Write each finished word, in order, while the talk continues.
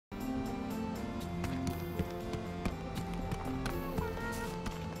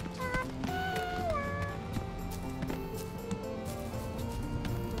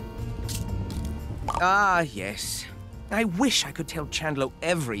Ah, yes. I wish I could tell Chandler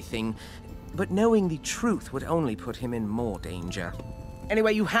everything, but knowing the truth would only put him in more danger.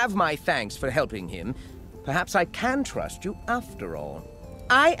 Anyway, you have my thanks for helping him. Perhaps I can trust you after all.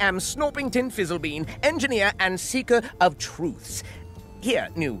 I am Snorpington Fizzlebean, engineer and seeker of truths. Here,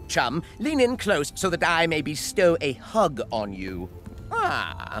 new chum, lean in close so that I may bestow a hug on you.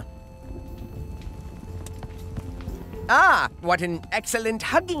 Ah, what an excellent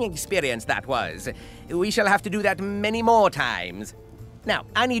hugging experience that was. We shall have to do that many more times. Now,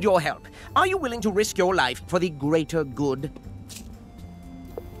 I need your help. Are you willing to risk your life for the greater good?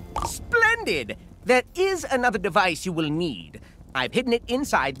 Splendid! There is another device you will need. I've hidden it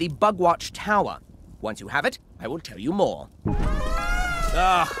inside the Bugwatch Tower. Once you have it, I will tell you more.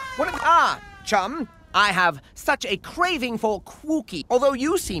 Chum, I have such a craving for Kwookie, although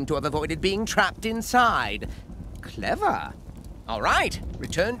you seem to have avoided being trapped inside. Clever. All right,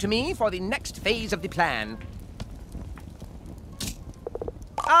 return to me for the next phase of the plan.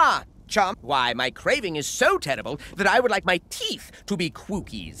 Chum, why, my craving is so terrible that I would like my teeth to be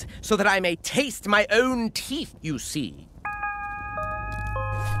Kwookies, so that I may taste my own teeth, you see.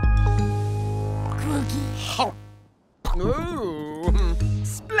 Kwookie. Ooh,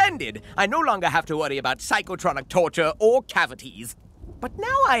 splendid. I no longer have to worry about psychotronic torture or cavities. But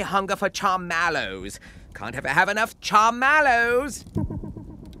now I hunger for charmallows. Can't ever have enough charmallows.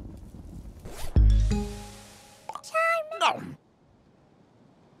 No.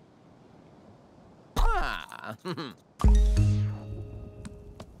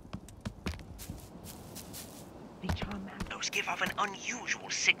 The charmallows give off an unusual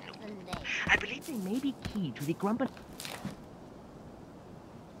signal. I believe they may be key to the Grumpus.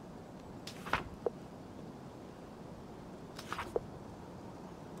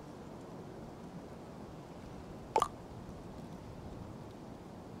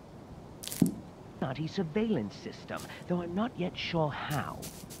 Surveillance system, though I'm not yet sure how.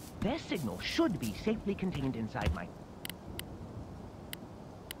 Their signal should be safely contained inside my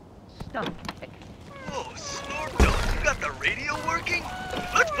stomach. Oh, Snort Dog, you got the radio working?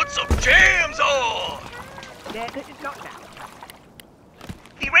 Let's put some jams on! Not now.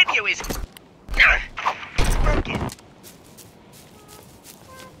 The radio is broken.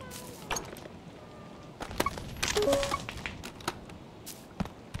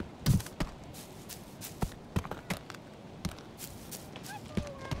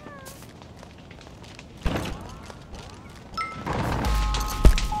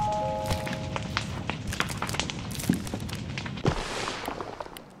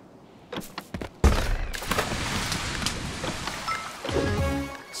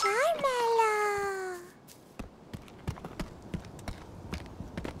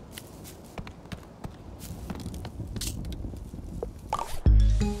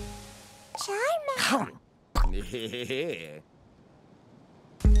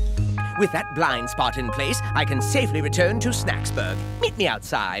 With that blind spot in place, I can safely return to Snacksburg. Meet me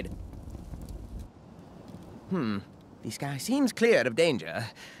outside. The sky seems clear of danger.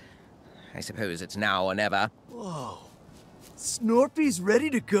 I suppose it's now or never. Whoa. Snorpy's ready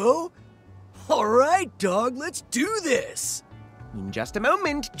to go? All right, dog, let's do this! In just a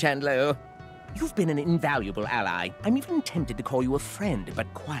moment, Chandler. You've been an invaluable ally. I'm even tempted to call you a friend,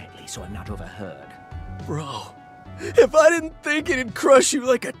 but quietly so I'm not overheard. Bro, if I didn't think it'd crush you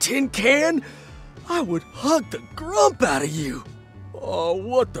like a tin can, I would hug the grump out of you. Oh,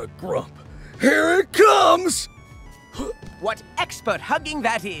 what the grump? Here it comes! What expert hugging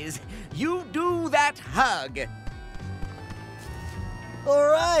that is! You do that hug! All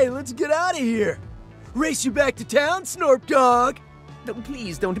right, let's get out of here. Race you back to town, Snorp Dog.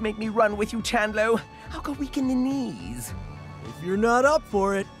 Please don't make me run with you, Chandler. I'll go weaken the knees. If you're not up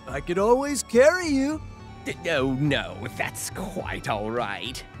for it, I could always carry you. Oh, no, that's quite all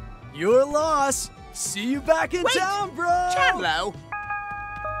right. Your loss. See you back in town, bro! Chandler!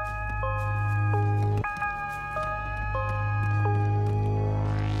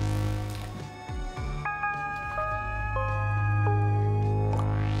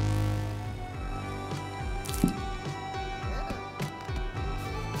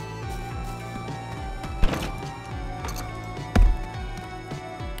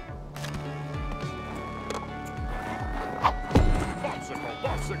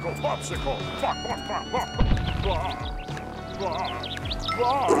 Popsicle! Popsicle!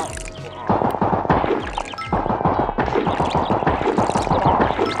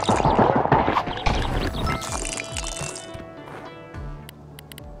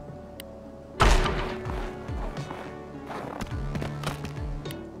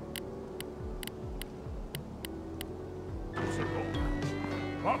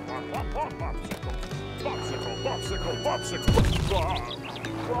 Popsicle,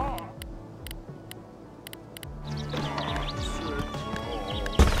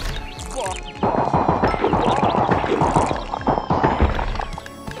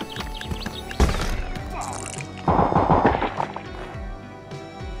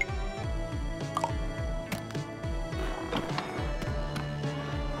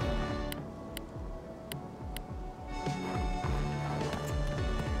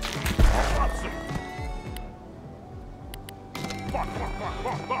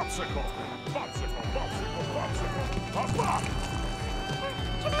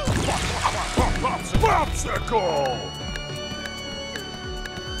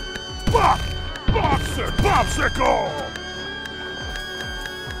 popsicle.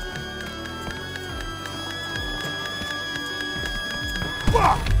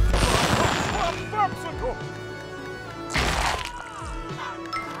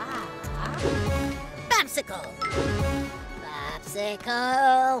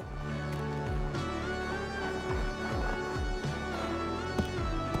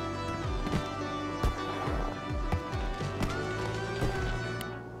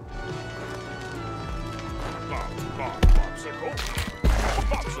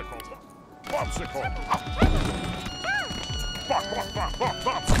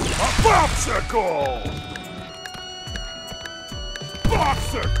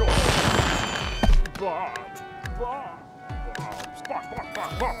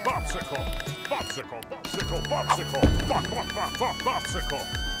 Popsicle! Popsicle! Popsicle!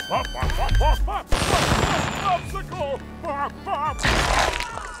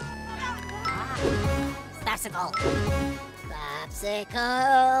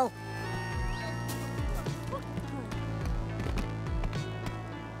 Popsicle!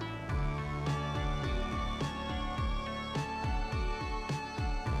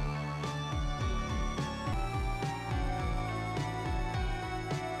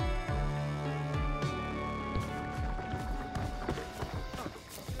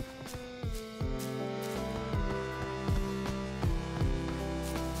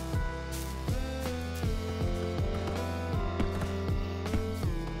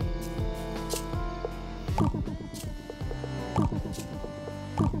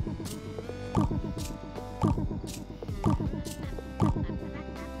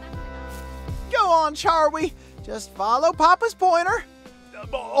 Go on, Charlie. Just follow Papa's pointer.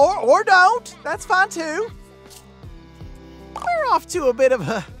 Or don't. That's fine too. We're off to a bit of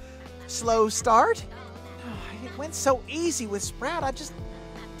a slow start. It went so easy with Sprout, I just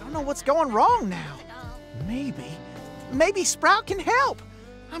don't know what's going wrong now. Maybe Sprout can help.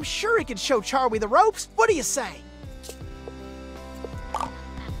 I'm sure he can show Charlie the ropes. What do you say?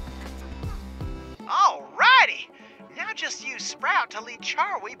 Alrighty! Now just use Sprout to lead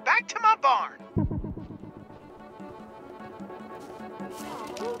Charlie back to my barn.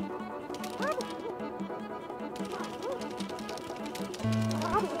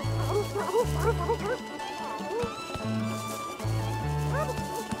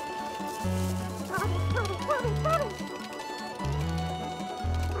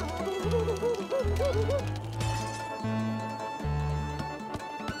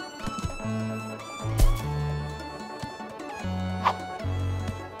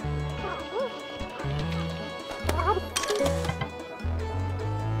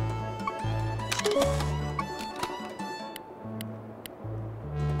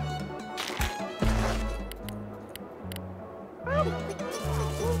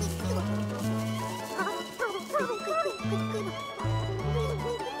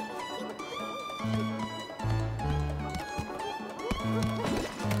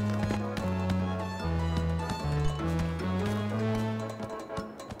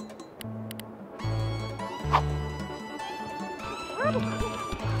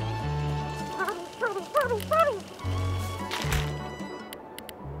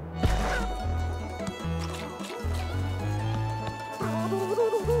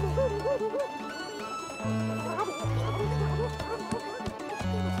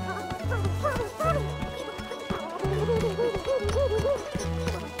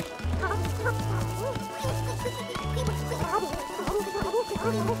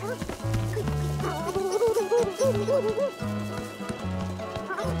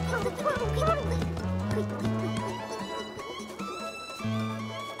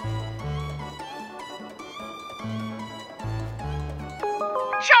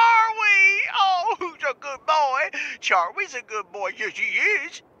 Charlie! Oh, who's a good boy? Charlie's a good boy, yes he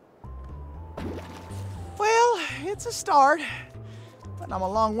is. Well, it's a start. But I'm a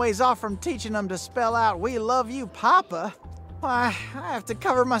long ways off from teaching them to spell out "We love you, Papa." Why, I have to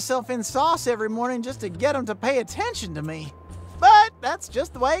cover myself in sauce every morning just to get them to pay attention to me. But that's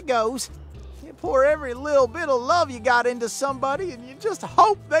just the way it goes. You pour every little bit of love you got into somebody and you just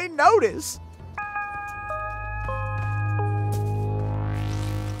hope they notice.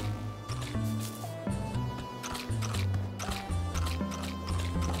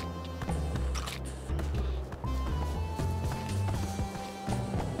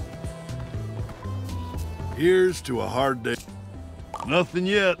 Here's to a hard day. Nothing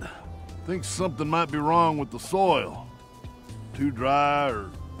yet. Think something might be wrong with the soil. Too dry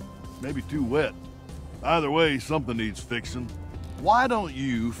or maybe too wet. Either way, something needs fixing. Why don't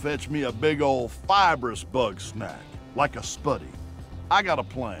you fetch me a big old fibrous bug snack, like a spuddy? I got a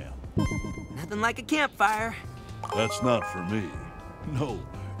plan. Nothing like a campfire. That's not for me. No,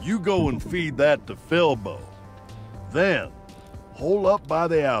 you go and feed that to Philbo. Then, hole up by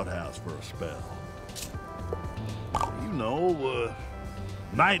the outhouse for a spell. You know,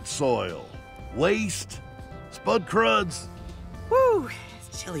 night soil, waste, spud cruds. Woo!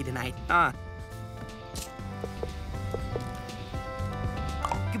 It's chilly tonight, huh?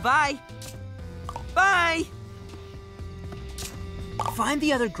 Goodbye. Bye! Find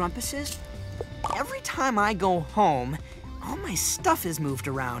the other grumpuses? Every time I go home, all my stuff is moved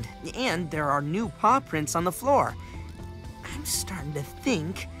around, and there are new paw prints on the floor. I'm starting to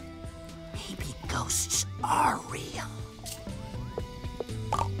think maybe ghosts are real.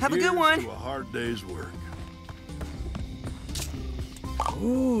 Have a good one. Here's to a hard day's work.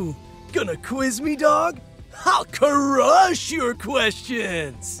 Ooh, gonna quiz me, dog? I'll crush your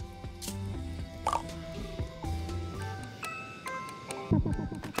questions!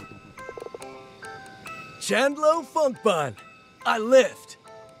 Chandlo Funk Bun. I lift.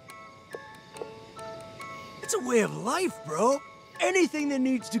 It's a way of life, bro. Anything that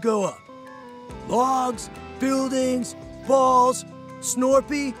needs to go up. Logs, buildings, balls,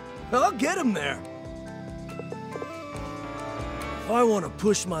 Snorpy, I'll get him there. If I want to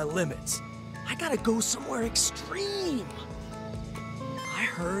push my limits, I gotta go somewhere extreme. I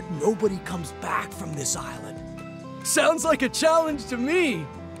heard nobody comes back from this island. Sounds like a challenge to me.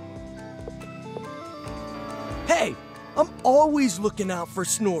 Hey, I'm always looking out for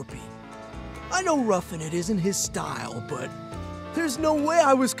Snorpy. I know roughing it isn't his style, but there's no way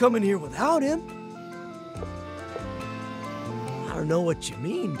I was coming here without him. I don't know what you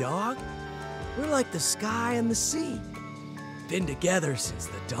mean, dog. We're like the sky and the sea. Been together since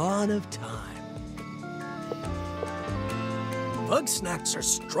the dawn of time. Bugsnax are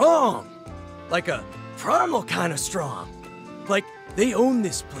strong. Like a primal kind of strong. Like they own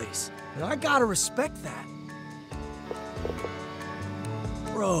this place, and I gotta respect that.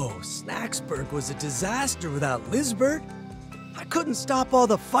 Bro, Snacksburg was a disaster without Lizbert. I couldn't stop all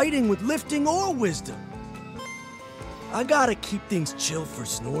the fighting with lifting or wisdom. I gotta keep things chill for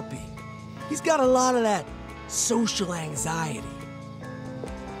Snorpy. He's got a lot of that social anxiety.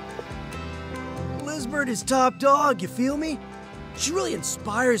 Lizbert is top dog, you feel me? She really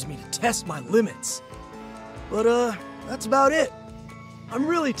inspires me to test my limits. But, that's about it. I'm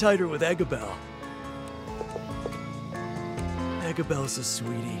really tighter with Eggabell. Eggabell's a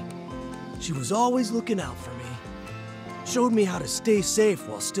sweetie. She was always looking out for me. Showed me how to stay safe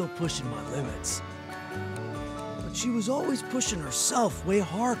while still pushing my limits. But she was always pushing herself way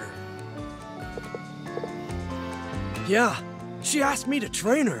harder. Yeah, she asked me to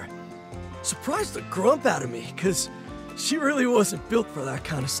train her. Surprised the grump out of me, because she really wasn't built for that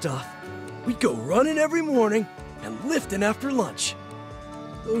kind of stuff. We'd go running every morning and lifting after lunch.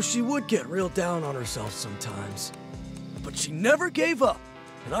 Though she would get real down on herself sometimes. But she never gave up,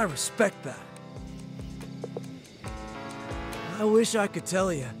 and I respect that. I wish I could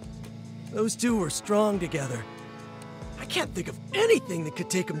tell you. Those two were strong together. I can't think of anything that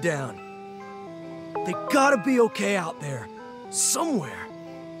could take them down. They gotta be okay out there, somewhere.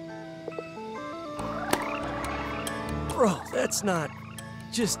 Bro, that's not...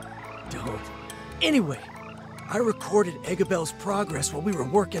 just don't. Anyway, I recorded Eggabell's progress while we were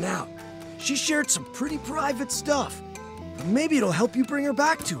working out. She shared some pretty private stuff. Maybe it'll help you bring her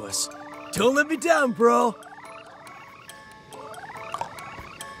back to us. Don't let me down, bro.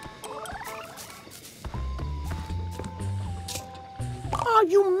 Are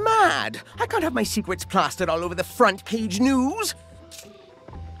you mad? I can't have my secrets plastered all over the front page news.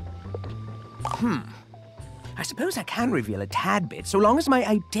 I suppose I can reveal a tad bit, so long as my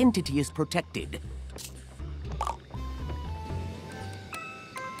identity is protected.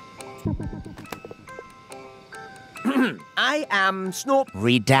 I am Snort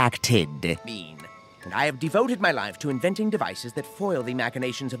Redacted. And I have devoted my life to inventing devices that foil the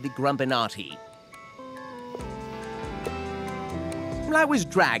machinations of the Grumpinati. Well, I was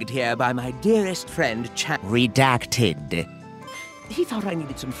dragged here by my dearest friend, Redacted. He thought I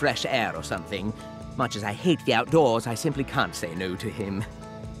needed some fresh air or something. Much as I hate the outdoors, I simply can't say no to him.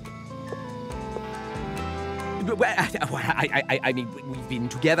 Well, I mean, we've been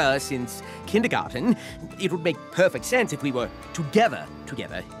together since kindergarten. It would make perfect sense if we were together.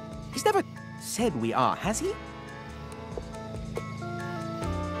 He's never said we are, has he?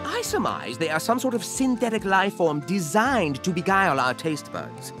 I surmise they are some sort of synthetic life form designed to beguile our taste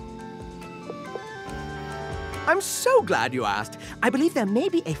buds. I'm so glad you asked. I believe there may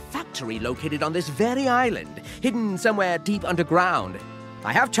be a factory located on this very island, hidden somewhere deep underground.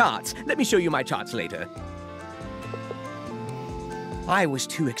 I have charts. Let me show you my charts later. I was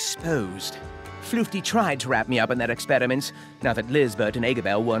too exposed. Floofty tried to wrap me up in their experiments, now that Lizbert and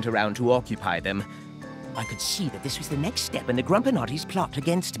Agabel weren't around to occupy them. I could see that this was the next step in the Grumpinotti's plot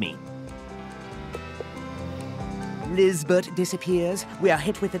against me. Lizbert disappears, we are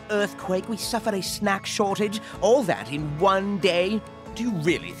hit with an earthquake, we suffer a snack shortage, all that in one day? Do you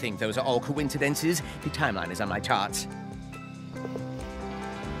really think those are all coincidences? The timeline is on my charts.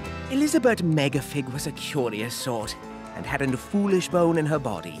 Elizabeth Megafig was a curious sort, and hadn't a foolish bone in her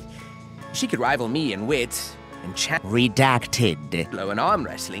body. She could rival me in wit, and Redacted. Blow and arm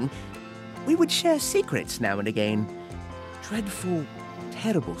wrestling. We would share secrets now and again. Dreadful,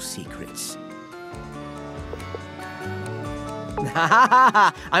 terrible secrets.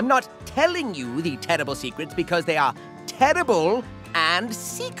 I'm not telling you the terrible secrets because they are terrible and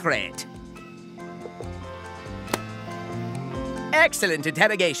secret. Excellent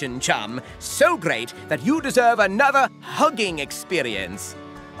interrogation, chum. So great that you deserve another hugging experience.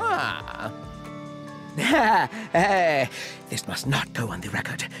 This must not go on the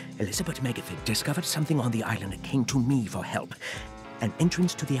record. Elizabeth Megafig discovered something on the island and came to me for help. An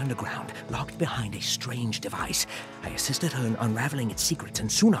entrance to the underground, locked behind a strange device. I assisted her in unraveling its secrets,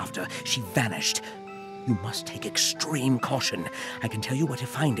 and soon after, she vanished. You must take extreme caution. I can tell you where to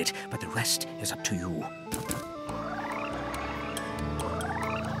find it, but the rest is up to you.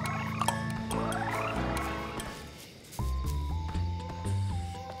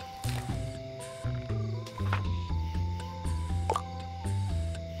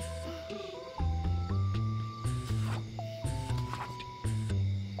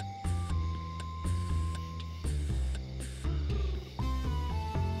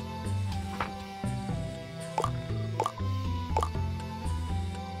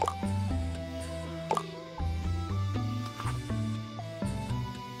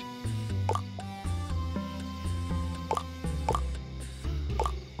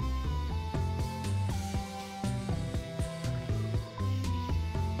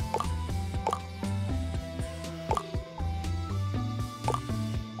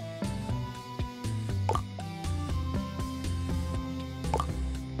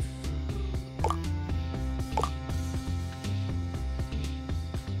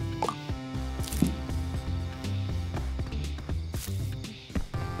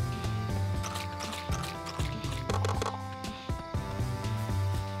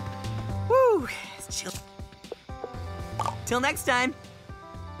 Till next time.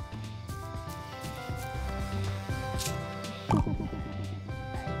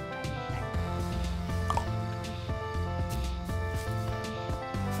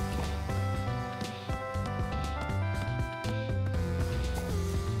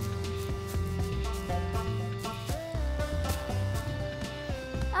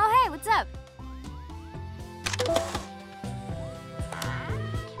 Oh, hey, what's up?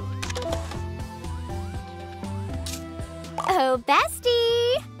 Oh,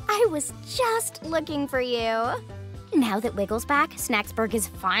 bestie! I was just looking for you. Now that Wiggle's back, Snacksburg is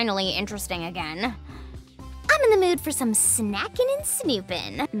finally interesting again. I'm in the mood for some snacking and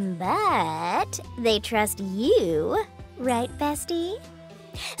snooping, but they trust you, right, bestie?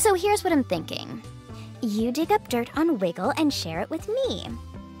 So here's what I'm thinking. You dig up dirt on Wiggle and share it with me.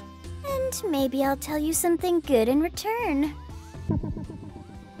 And maybe I'll tell you something good in return.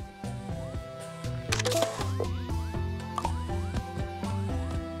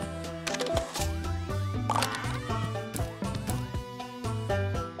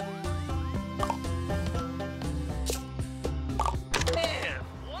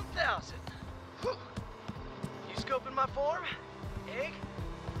 My form? Egg?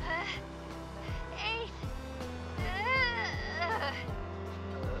 8.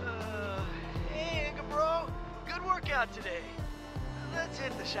 Hey, Egg, bro. Good workout today. Let's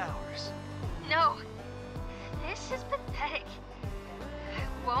hit the showers. No. This is pathetic.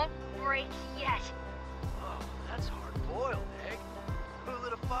 I won't break yet. Oh, that's hard-boiled, Egg. Who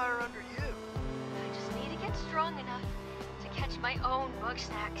lit a fire under you? I just need to get strong enough to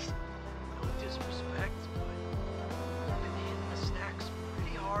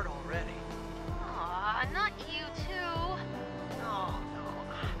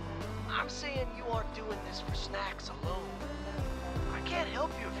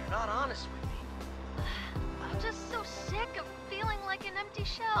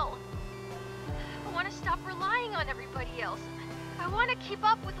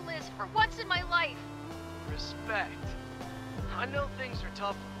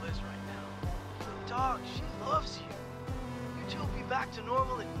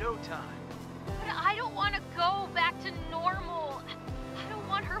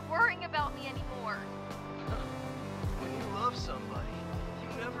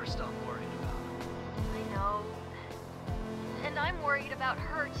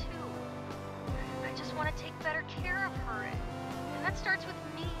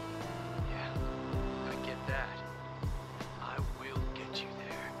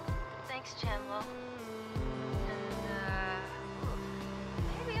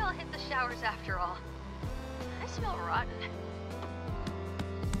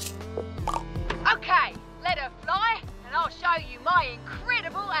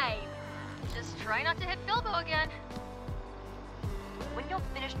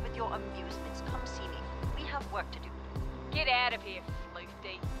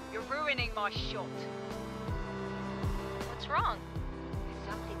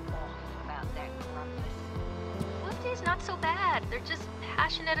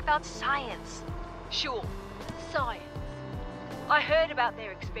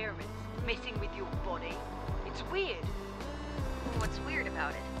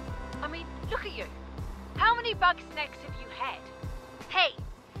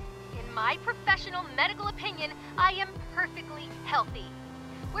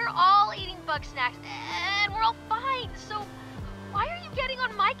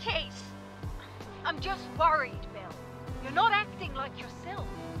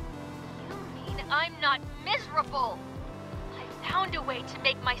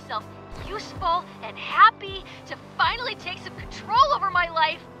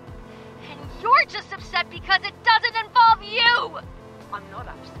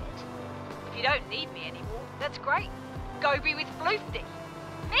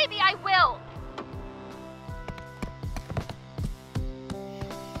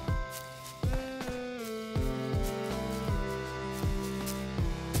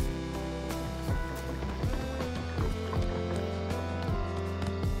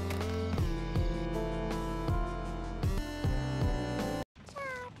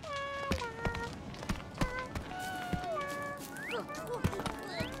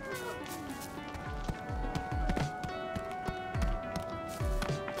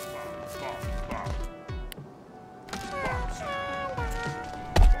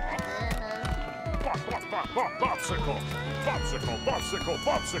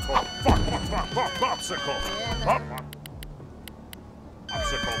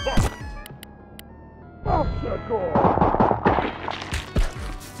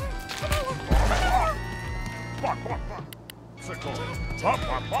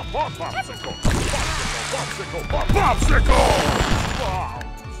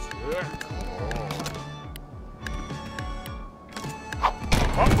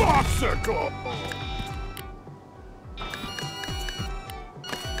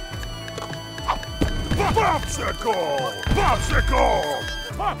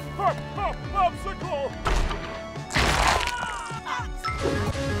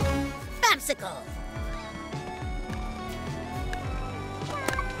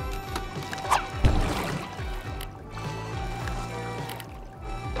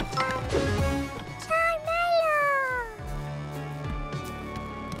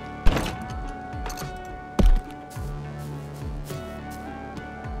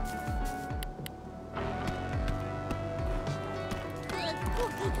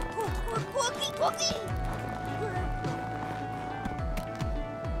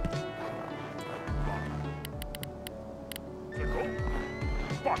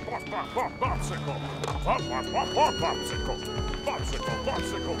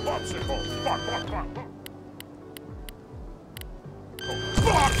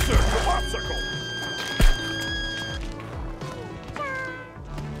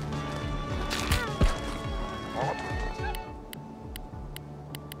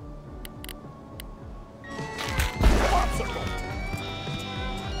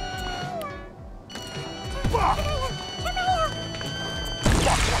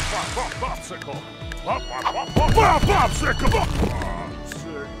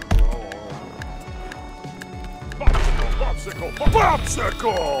Popsicle!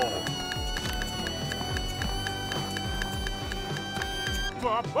 Popsicle!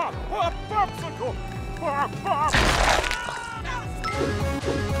 Pop, pop, pop, popsicle! Pop, pop!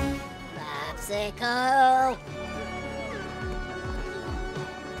 Popsicle.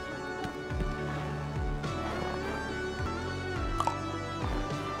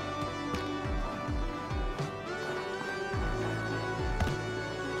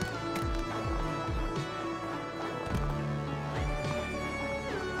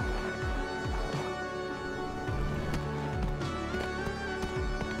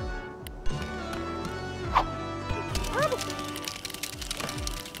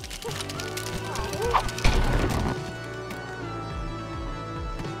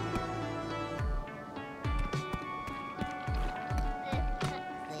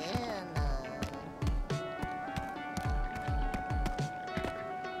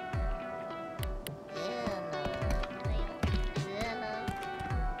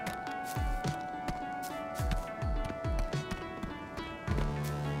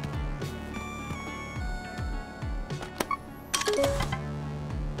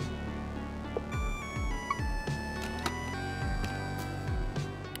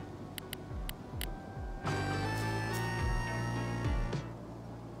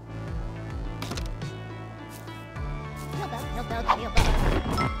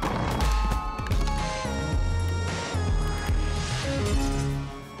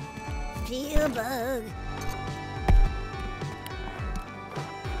 Peel bug.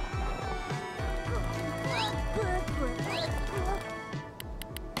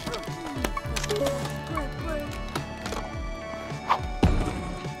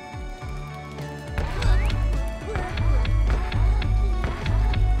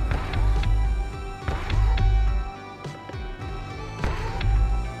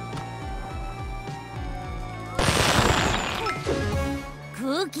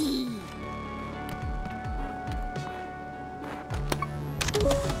 Cookie.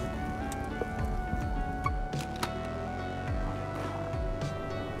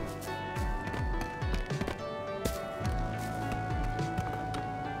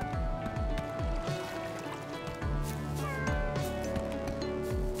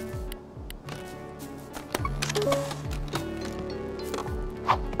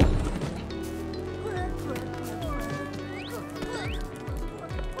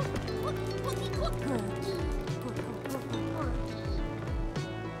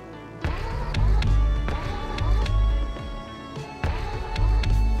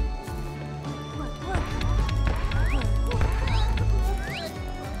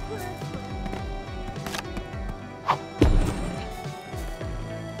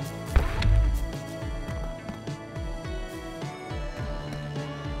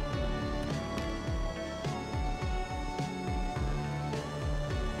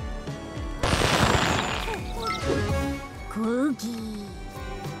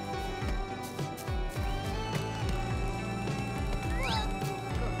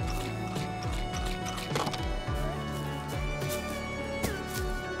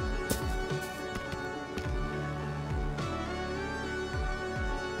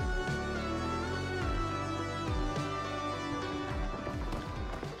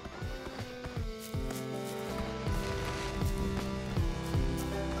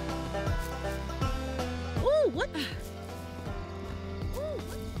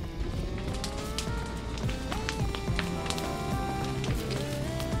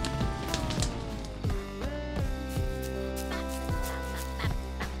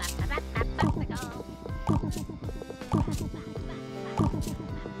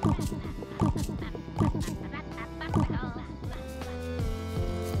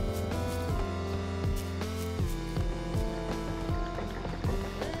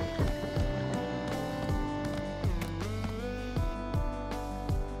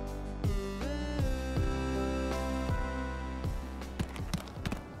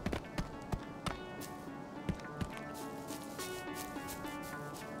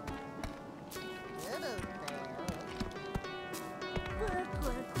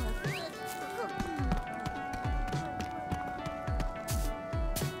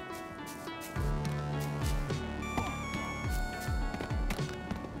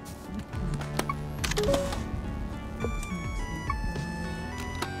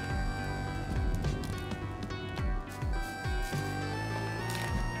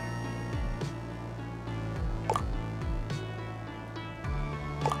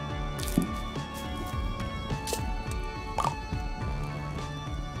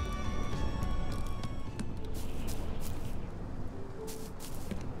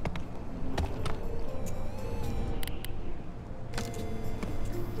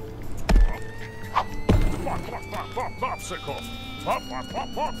 Popsicle! Pop, pop, pop,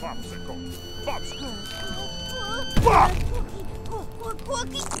 pop, popsicle! Popsicle! Pop!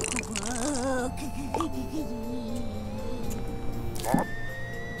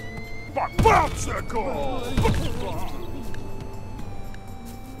 Popsicle!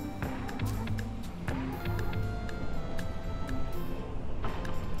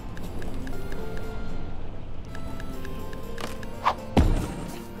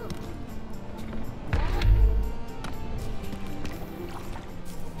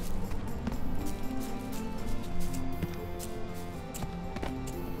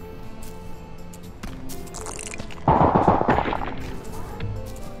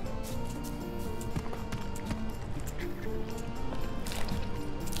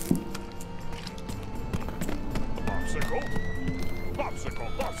 Popsicle,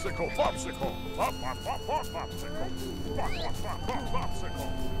 popsicle, popsicle, pop, pop, pop, pop, popsicle, pop, pop, pop, pop, popsicle,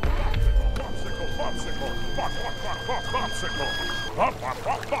 popsicle, popsicle, pop, pop, pop, pop, popsicle, pop, pop,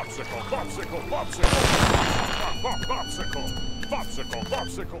 pop, popsicle, popsicle, popsicle, pop, pop, popsicle, popsicle,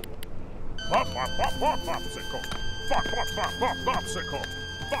 popsicle, pop, pop, pop, pop, popsicle, pop, pop, pop, pop, popsicle,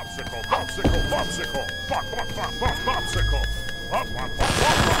 popsicle, popsicle, popsicle, pop, pop, pop, pop, popsicle, pop, pop, pop,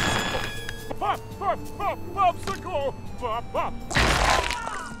 pop, popsicle. Pop, pop, pop, popsicle! Pop, pop!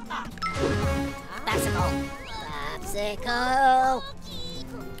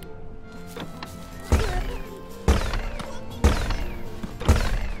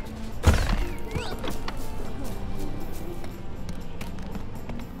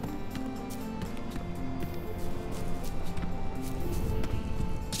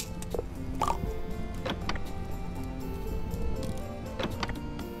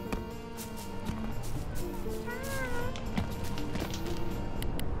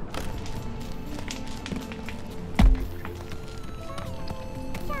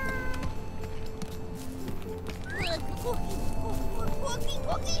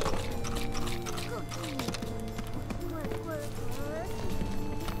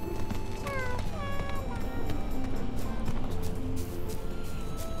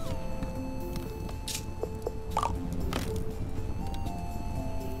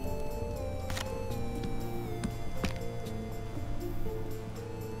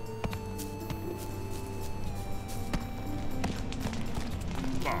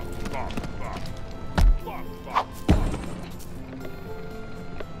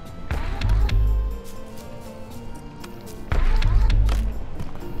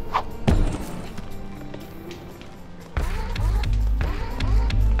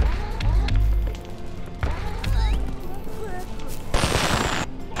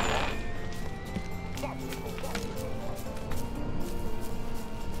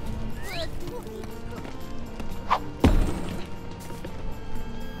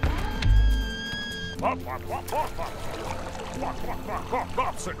 Popsicle!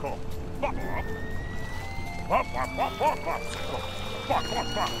 Popsicle! Popsicle! Pop, pop, pop, pop, pop, popsicle! Pop, pop,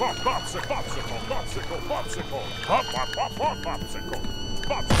 pop, pop, popsicle! Popsicle, popsicle, popsicle! Pop, pop, pop, pop, popsicle!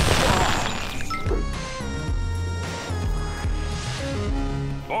 Popsicle!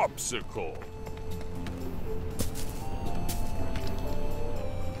 Popsicle!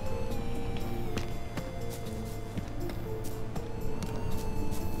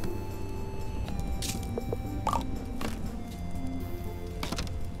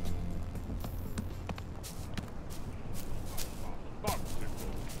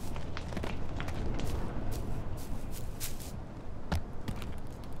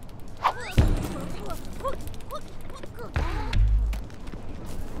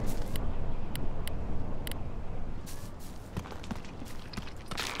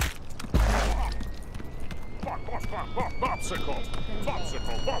 Popsicle!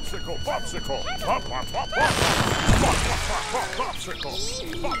 Popsicle, popsicle, popsicle! Pop, pop, pop, pop! Pop, pop, pop, pop, popsicle!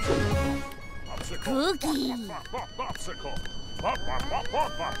 Popsicle! Cookie! Pop, pop, popsicle! Pop, pop, pop,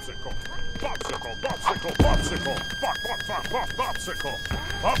 pop, popsicle! Popsicle, popsicle, popsicle! Pop, pop, pop, pop, popsicle!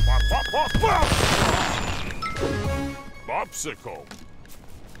 Pop, pop, pop, pop, pop! Popsicle!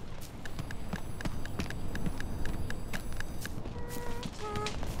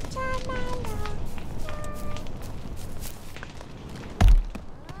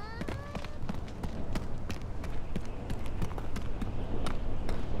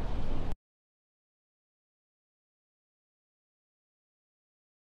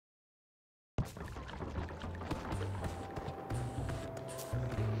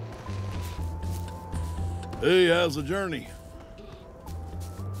 Hey, how's the journey?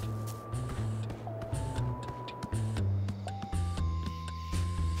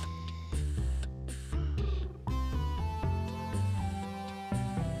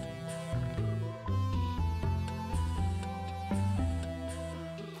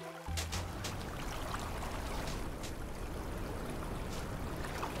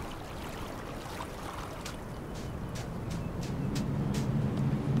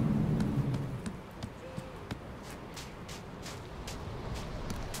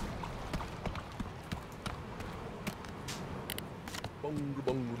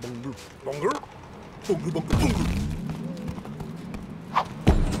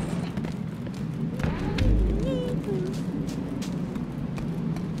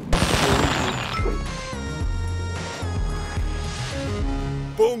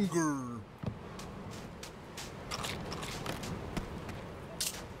 Bunger.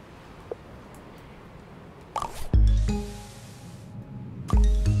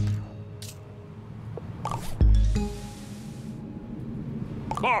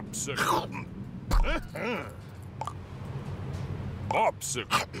 Popsicle.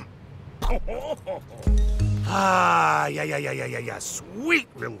 Popsicle. Yeah. Sweet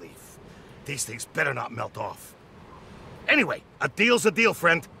relief. These things better not melt off. Anyway, a deal's a deal,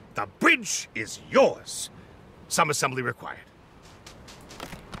 friend. The bridge is yours. Some assembly required.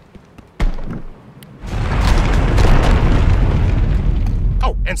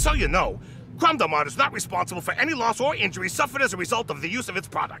 Oh, and so you know, Cromdomart is not responsible for any loss or injury suffered as a result of the use of its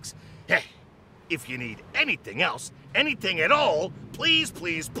products. Hey, if you need anything else, anything at all, please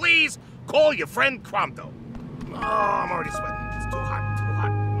call your friend Cromdo. Oh, I'm already sweating. It's too hot, too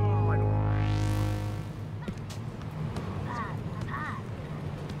hot.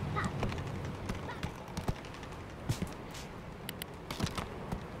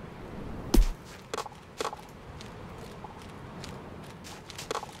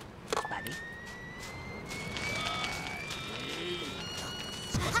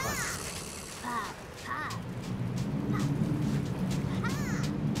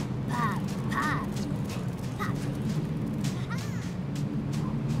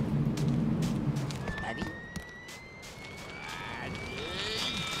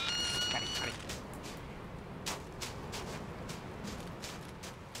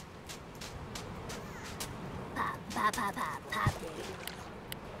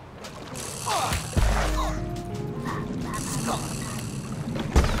 Oh, I don't...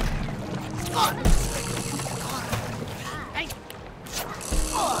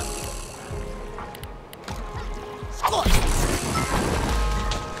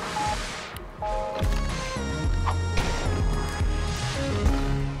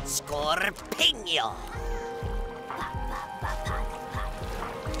 Scorpiño.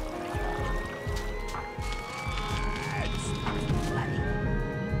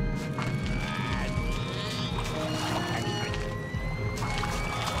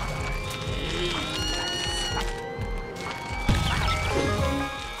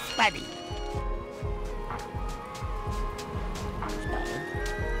 Buddy.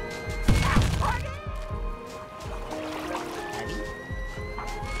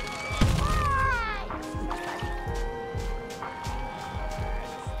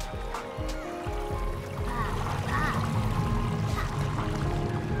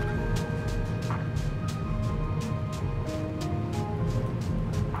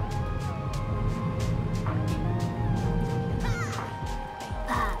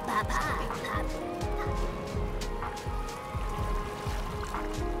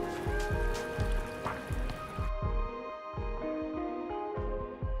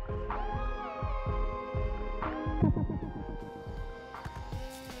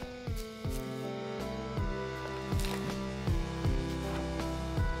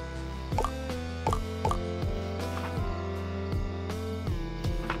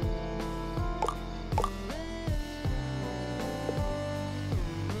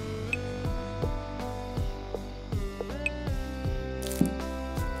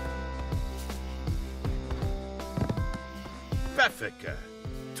 Pacifica,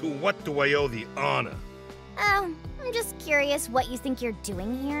 to what do I owe the honor? Oh, I'm just curious what you think you're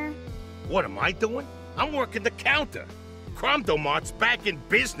doing here. What am I doing? I'm working the counter. Cromdomart's back in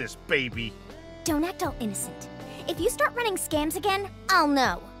business, baby. Don't act all innocent. If you start running scams again, I'll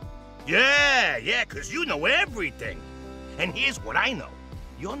know. Yeah, 'cause you know everything. And here's what I know.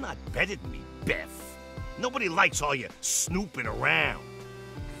 You're not better than me, Beth. Nobody likes all your snooping around.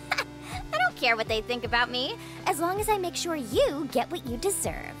 I don't care what they think about me, as long as I make sure you get what you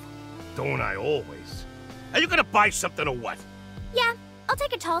deserve. Don't I always? Are you gonna buy something or what? Yeah, I'll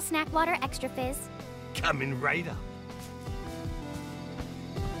take a tall snack water extra fizz. Coming right up.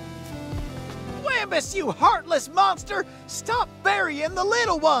 Wambus, you heartless monster! Stop burying the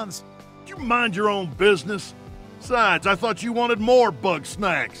little ones! You mind your own business. Besides, I thought you wanted more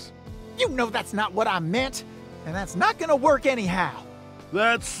Bugsnax. You know that's not what I meant, and that's not gonna work anyhow.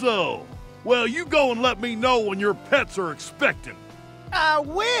 That's so. Well, you go and let me know when your pets are expecting. I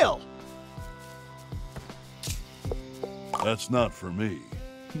will! That's not for me.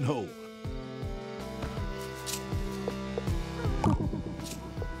 No.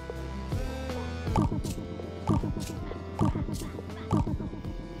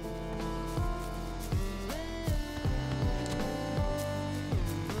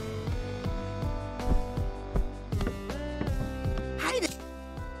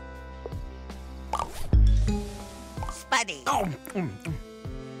 Buddy. Oh,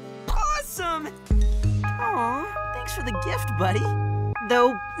 awesome! Aw, thanks for the gift, buddy.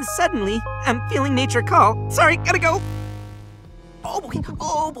 Though, suddenly, I'm feeling nature call. Sorry, gotta go. Oh boy,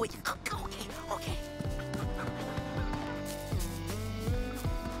 oh boy. Okay, okay.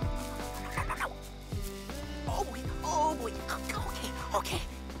 No. Oh boy, okay.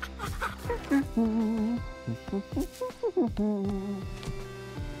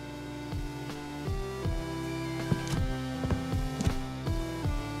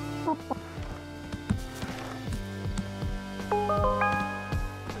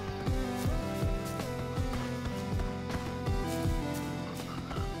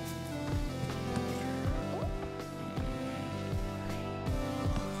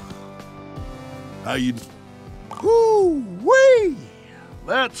 How you... Whoo-wee!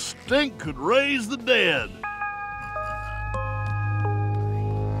 That stink could raise the dead.